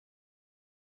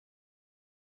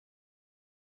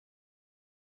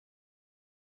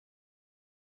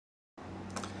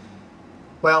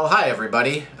Well, hi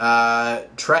everybody.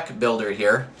 Trek Builder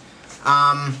here.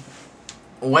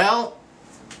 Well,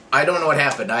 I don't know what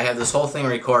happened. I had this whole thing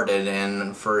recorded,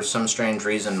 and for some strange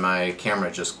reason, my camera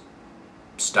just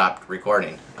stopped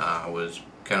recording. It was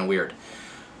kind of weird.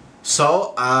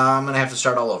 So I'm gonna have to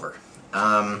start all over.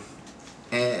 At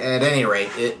any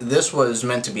rate, this was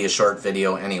meant to be a short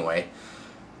video anyway,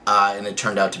 and it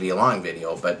turned out to be a long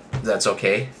video, but that's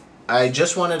okay. I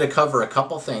just wanted to cover a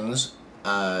couple things.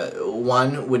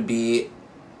 One would be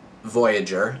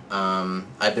Voyager.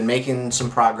 I've been making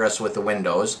some progress with the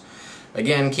windows.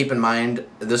 Again, keep in mind,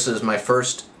 this is my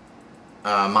first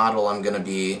model I'm going to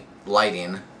be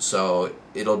lighting, so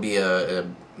it'll be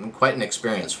quite an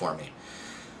experience for me.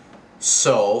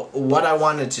 So what I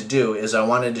wanted to do is I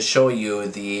wanted to show you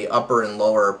the upper and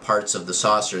lower parts of the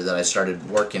saucer that I started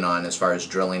working on as far as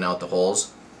drilling out the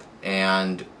holes,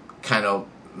 and kind of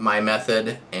my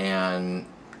method, and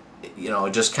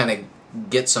just kind of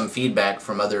get some feedback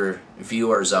from other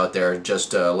viewers out there,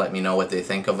 just to let me know what they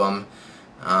think of them,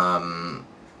 and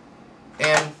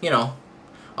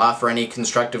offer any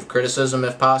constructive criticism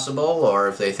if possible, or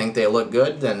if they think they look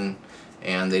good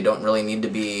and they don't really need to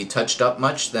be touched up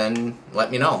much, then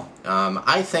let me know.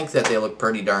 I think that they look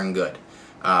pretty darn good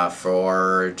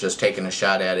for just taking a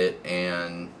shot at it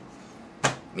and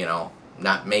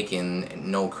not making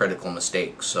no critical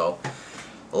mistakes. So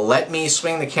let me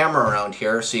swing the camera around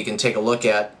here so you can take a look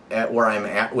at where I'm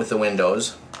at with the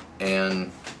windows, and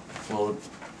we'll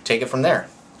take it from there.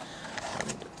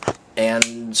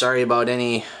 And sorry about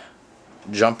any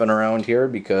jumping around here,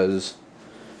 because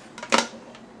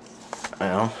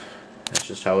that's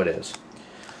just how it is.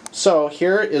 So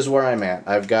here is where I'm at.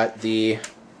 I've got the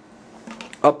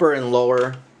upper and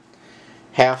lower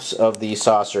halves of the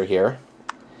saucer here,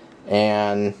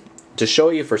 and to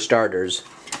show you for starters,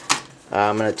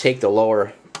 I'm going to take the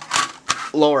lower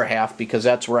half because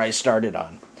that's where I started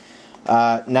on.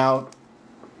 Now,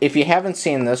 if you haven't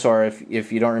seen this, or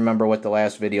if you don't remember what the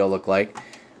last video looked like,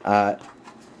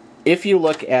 if you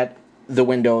look at the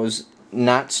windows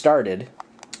not started,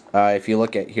 if you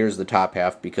look at, here's the top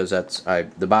half, because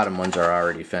the bottom ones are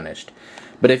already finished.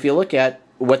 But if you look at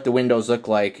what the windows look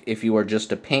like if you were just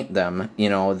to paint them,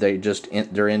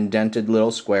 they're indented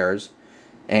little squares,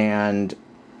 and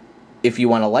if you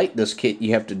want to light this kit,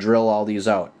 you have to drill all these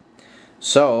out.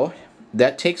 So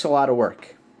that takes a lot of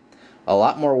work. A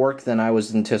lot more work than I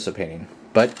was anticipating.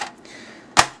 But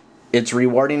it's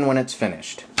rewarding when it's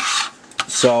finished.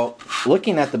 So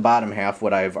looking at the bottom half,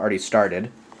 what I've already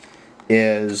started,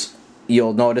 is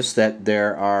you'll notice that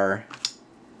there are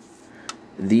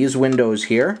these windows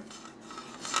here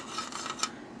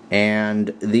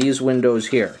and these windows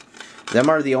here. Them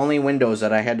are the only windows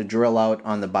that I had to drill out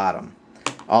on the bottom.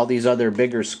 All these other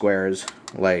bigger squares,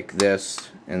 like this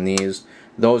and these,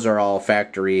 those are all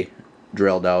factory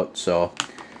drilled out, so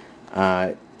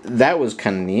that was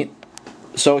kind of neat.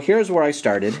 So here's where I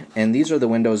started, and these are the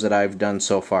windows that I've done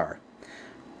so far.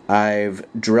 I've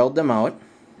drilled them out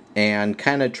and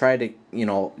kind of tried to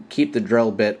keep the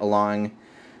drill bit along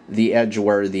the edge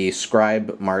where the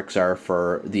scribe marks are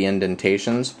for the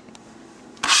indentations,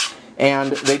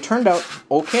 and they turned out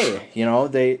okay.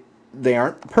 They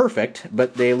aren't perfect,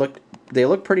 but they look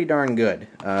pretty darn good.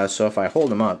 So if I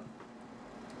hold them up,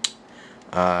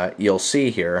 you'll see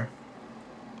here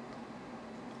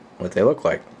what they look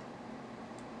like.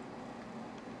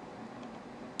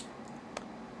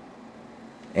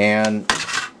 And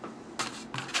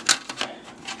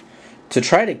to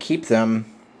try to keep them,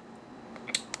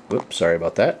 whoops, sorry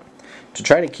about that. To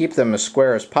try to keep them as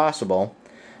square as possible,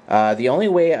 the only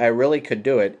way I really could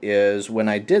do it is when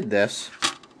I did this,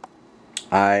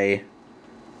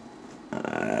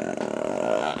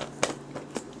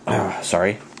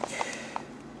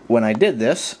 When I did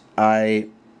this, I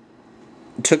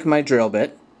took my drill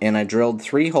bit and I drilled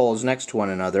 3 holes next to one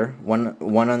another, one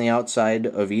on the outside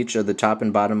of each of the top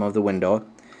and bottom of the window,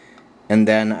 and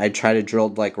then I tried to drill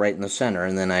like right in the center,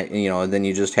 and then then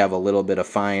you just have a little bit of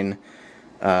fine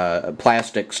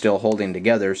plastic still holding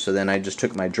together. So then I just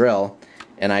took my drill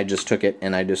and I just took it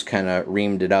and I just kind of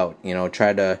reamed it out.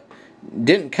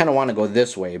 Didn't kind of want to go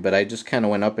this way, but I just kind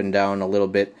of went up and down a little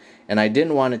bit, and I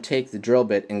didn't want to take the drill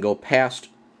bit and go past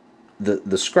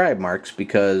the scribe marks,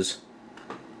 because,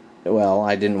 well,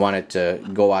 I didn't want it to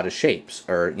go out of shapes,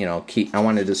 or I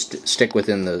wanted to stick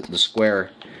within the square.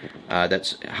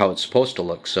 That's how it's supposed to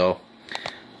look. So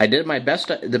I did my best,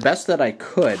 the best that I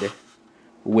could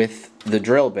with the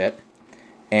drill bit,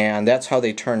 and that's how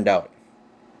they turned out.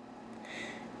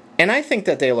 And I think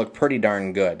that they look pretty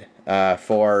darn good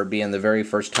for being the very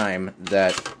first time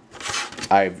that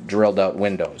I've drilled out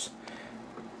windows.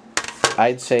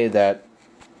 I'd say that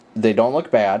they don't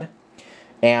look bad.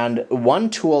 And one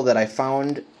tool that I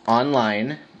found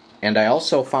online, and I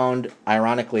also found,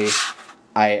 ironically,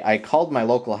 I called my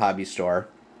local hobby store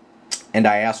and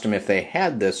I asked them if they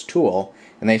had this tool,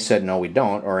 and they said no, we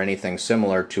don't, or anything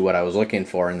similar to what I was looking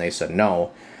for, and they said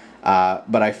no.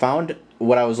 But I found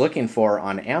what I was looking for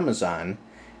on Amazon,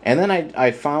 and then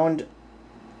I found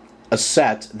a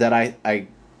set that I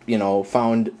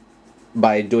found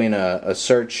by doing a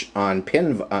search on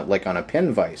pin, like on a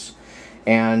pin vise,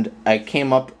 and I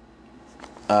came up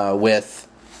with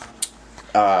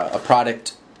a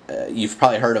product. You've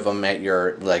probably heard of them at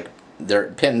your, like, their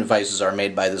pin devices are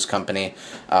made by this company,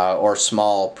 or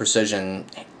small precision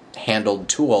handled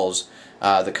tools.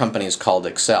 The company is called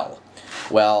Excel.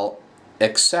 Well,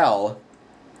 Excel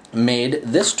made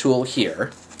this tool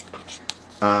here,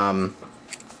 and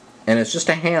it's just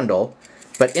a handle,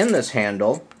 but in this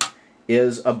handle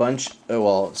is a bunch,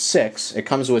 well, 6. It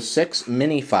comes with 6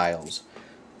 mini files.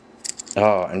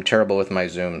 Oh, I'm terrible with my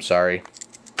zoom, sorry.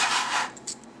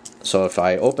 So if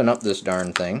I open up this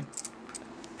darn thing,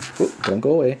 ooh, don't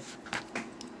go away,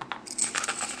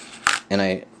 and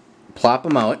I plop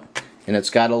them out, and it's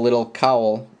got a little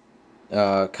cowl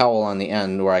on the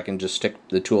end where I can just stick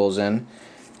the tools in,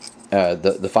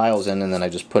 the files in, and then I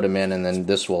just put them in, and then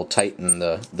this will tighten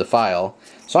the file.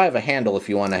 So I have a handle if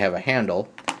you want to have a handle,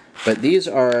 but these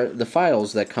are the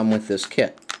files that come with this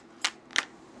kit,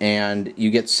 and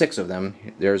you get 6 of them.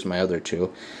 There's my other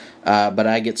 2. But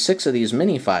I get 6 of these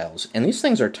mini files, and these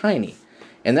things are tiny,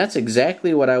 and that's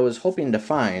exactly what I was hoping to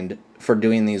find for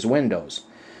doing these windows.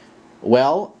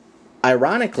 Well,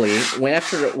 ironically,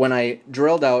 when I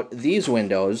drilled out these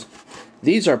windows,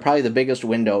 these are probably the biggest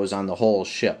windows on the whole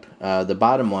ship. The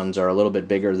bottom ones are a little bit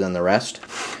bigger than the rest,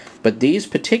 but these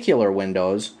particular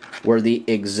windows were the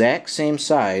exact same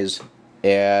size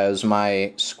as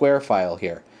my square file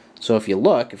here. So if you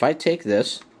look, if I take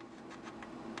this,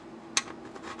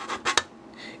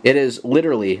 it is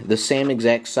literally the same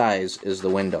exact size as the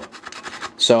window.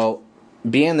 So,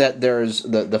 being that there's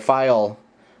the file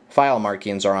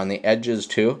markings are on the edges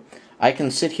too, I can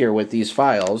sit here with these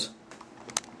files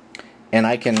and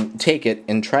I can take it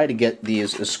and try to get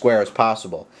these as square as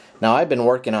possible. Now, I've been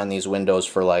working on these windows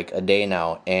for like a day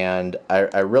now, and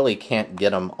I really can't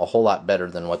get them a whole lot better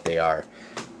than what they are.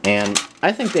 And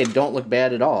I think they don't look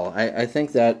bad at all. I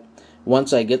think that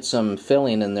once I get some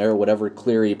filling in there, whatever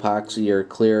clear epoxy or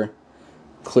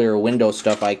clear window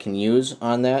stuff I can use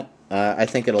on that, I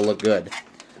think it'll look good.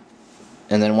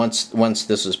 And then once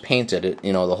this is painted,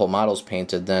 the whole model's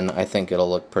painted, then I think it'll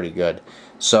look pretty good.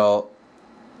 So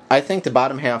I think the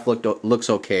bottom half looks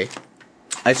okay.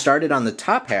 I started on the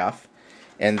top half,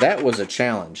 and that was a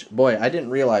challenge. Boy, I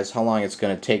didn't realize how long it's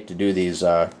going to take to do these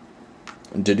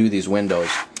windows.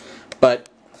 But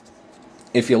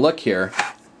if you look here,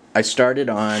 I started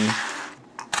on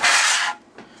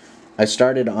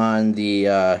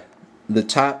the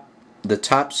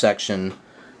top section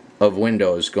of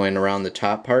windows, going around the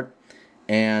top part,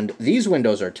 and these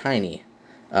windows are tiny.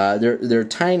 They're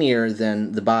tinier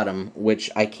than the bottom,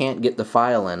 which I can't get the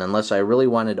file in unless I really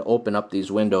wanted to open up these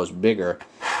windows bigger.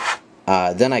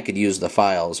 Then I could use the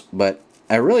files, but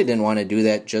I really didn't want to do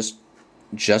that just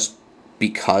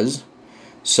because.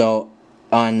 So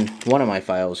on one of my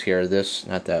files here,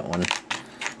 not that one,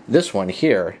 this one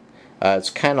here, it's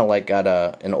kind of like got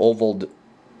an oval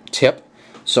tip.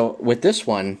 So with this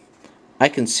one, I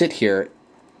can sit here,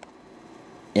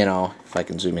 if I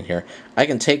can zoom in here, I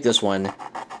can take this one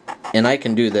and I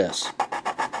can do this.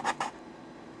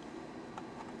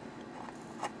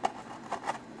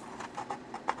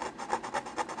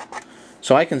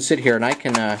 So I can sit here and I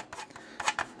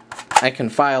can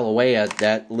file away at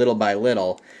that little by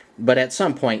little, but at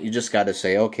some point you just got to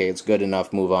say, okay, it's good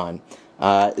enough, move on.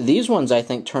 These ones I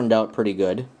think turned out pretty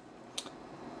good.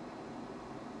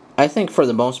 I think for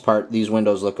the most part these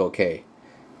windows look okay.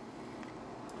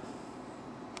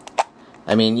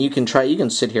 I mean, you can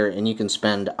sit here and you can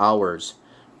spend hours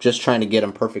just trying to get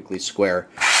them perfectly square.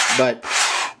 But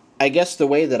I guess the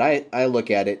way that I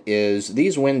look at it is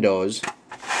these windows,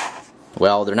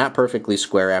 well, they're not perfectly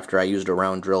square after I used a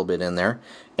round drill bit in there.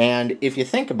 And if you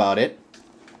think about it,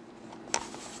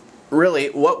 really,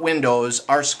 what windows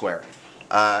are square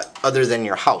other than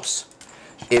your house?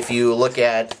 If you look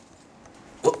at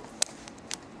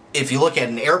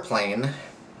an airplane,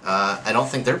 I don't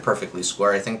think they're perfectly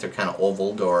square. I think they're kind of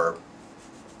ovaled or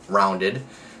rounded.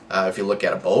 If you look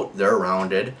at a boat, they're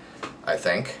rounded, I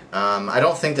think. I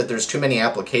don't think that there's too many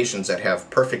applications that have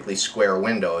perfectly square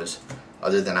windows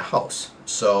other than a house.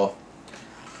 So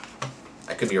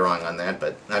I could be wrong on that,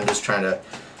 but I'm just trying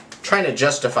to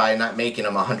justify not making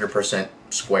them 100%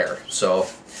 square. So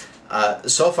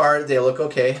so far they look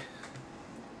okay,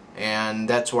 and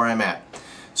that's where I'm at.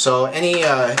 So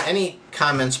any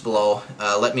comments below,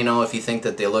 let me know if you think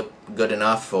that they look good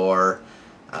enough, or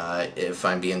if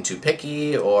I'm being too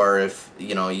picky, or if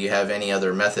you have any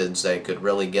other methods that could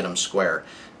really get them square.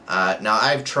 Now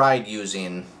I've tried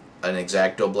using an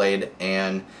X-Acto blade,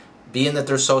 and being that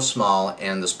they're so small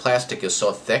and this plastic is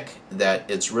so thick that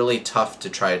it's really tough to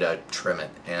try to trim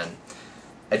it. And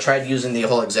I tried using the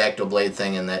whole X-Acto blade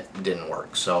thing, and that didn't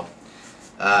work. So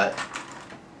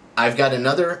I've got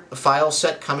another file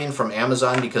set coming from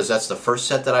Amazon, because that's the first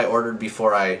set that I ordered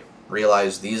before I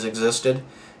realized these existed.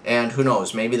 And who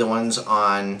knows, maybe the ones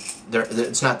on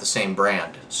it's not the same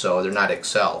brand, so they're not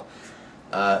Excel.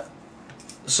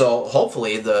 So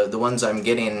hopefully the ones I'm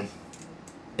getting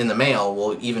in the mail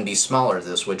will even be smaller than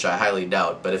this, which I highly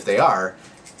doubt. But if they are,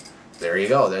 there you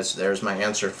go. There's my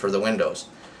answer for the windows.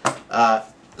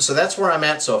 So that's where I'm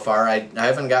at so far. I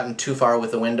haven't gotten too far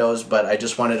with the windows, but I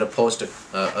just wanted to post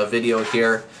a video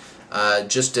here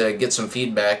just to get some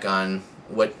feedback on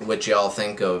what y'all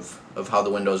think of how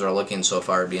the windows are looking so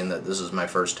far, being that this is my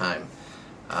first time.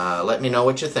 Let me know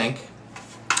what you think.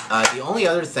 The only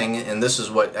other thing, and this is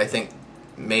what I think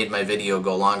made my video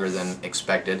go longer than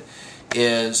expected,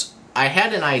 is I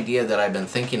had an idea that I've been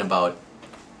thinking about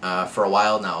for a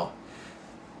while now,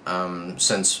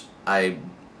 since my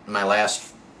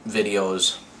last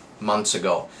videos months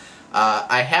ago.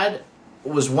 I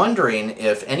was wondering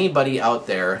if anybody out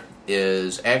there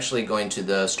is actually going to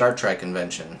the Star Trek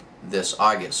convention this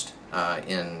August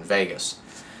in Vegas.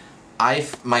 I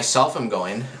myself am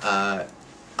going. I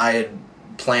had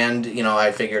planned,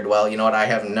 I figured, well, you know what, I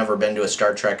have never been to a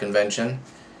Star Trek convention,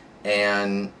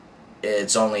 and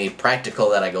it's only practical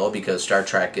that I go because Star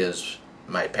Trek is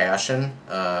my passion.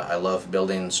 I love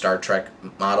building Star Trek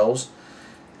models,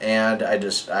 and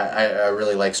I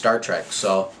really like Star Trek.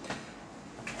 So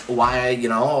why,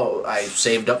 I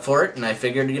saved up for it, and I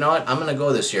figured, you know what, I'm going to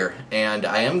go this year, and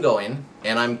I am going,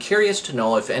 and I'm curious to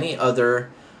know if any other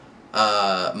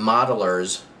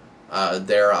modelers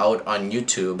there out on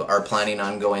YouTube are planning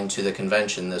on going to the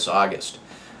convention this August.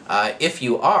 If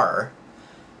you are,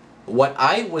 what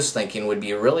I was thinking would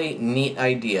be a really neat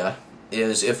idea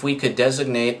is if we could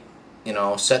designate,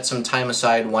 set some time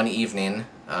aside one evening,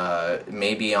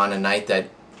 maybe on a night that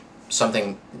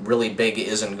something really big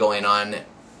isn't going on,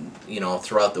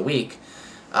 throughout the week.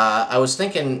 I was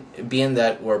thinking, being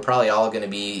that we're probably all going to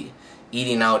be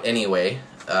eating out anyway,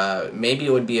 maybe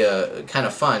it would be a kind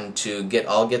of fun to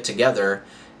all get together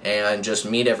and just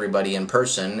meet everybody in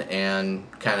person and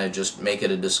kind of just make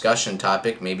it a discussion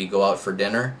topic. Maybe go out for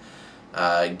dinner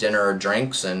or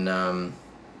drinks, and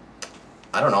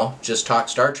I don't know, just talk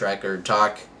Star Trek or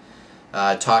talk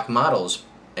models,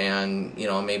 and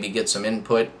maybe get some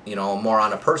input, more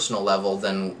on a personal level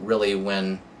than really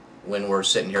when we're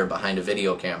sitting here behind a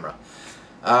video camera.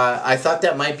 I thought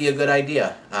that might be a good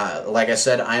idea. Like I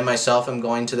said, I myself am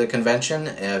going to the convention.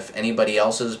 If anybody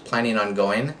else is planning on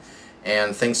going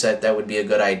and thinks that would be a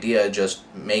good idea, just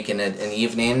making it an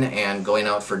evening and going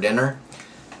out for dinner,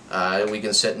 we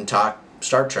can sit and talk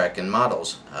Star Trek and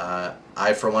models.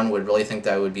 I, for one, would really think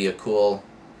that would be a cool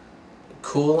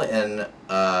and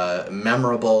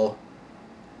memorable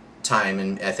time,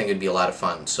 and I think it'd be a lot of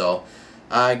fun. So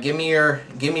give me your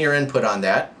input on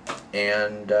that,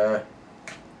 and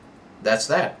that's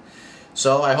that.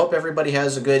 So I hope everybody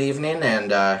has a good evening,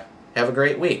 and have a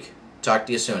great week. Talk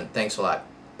to you soon. Thanks a lot.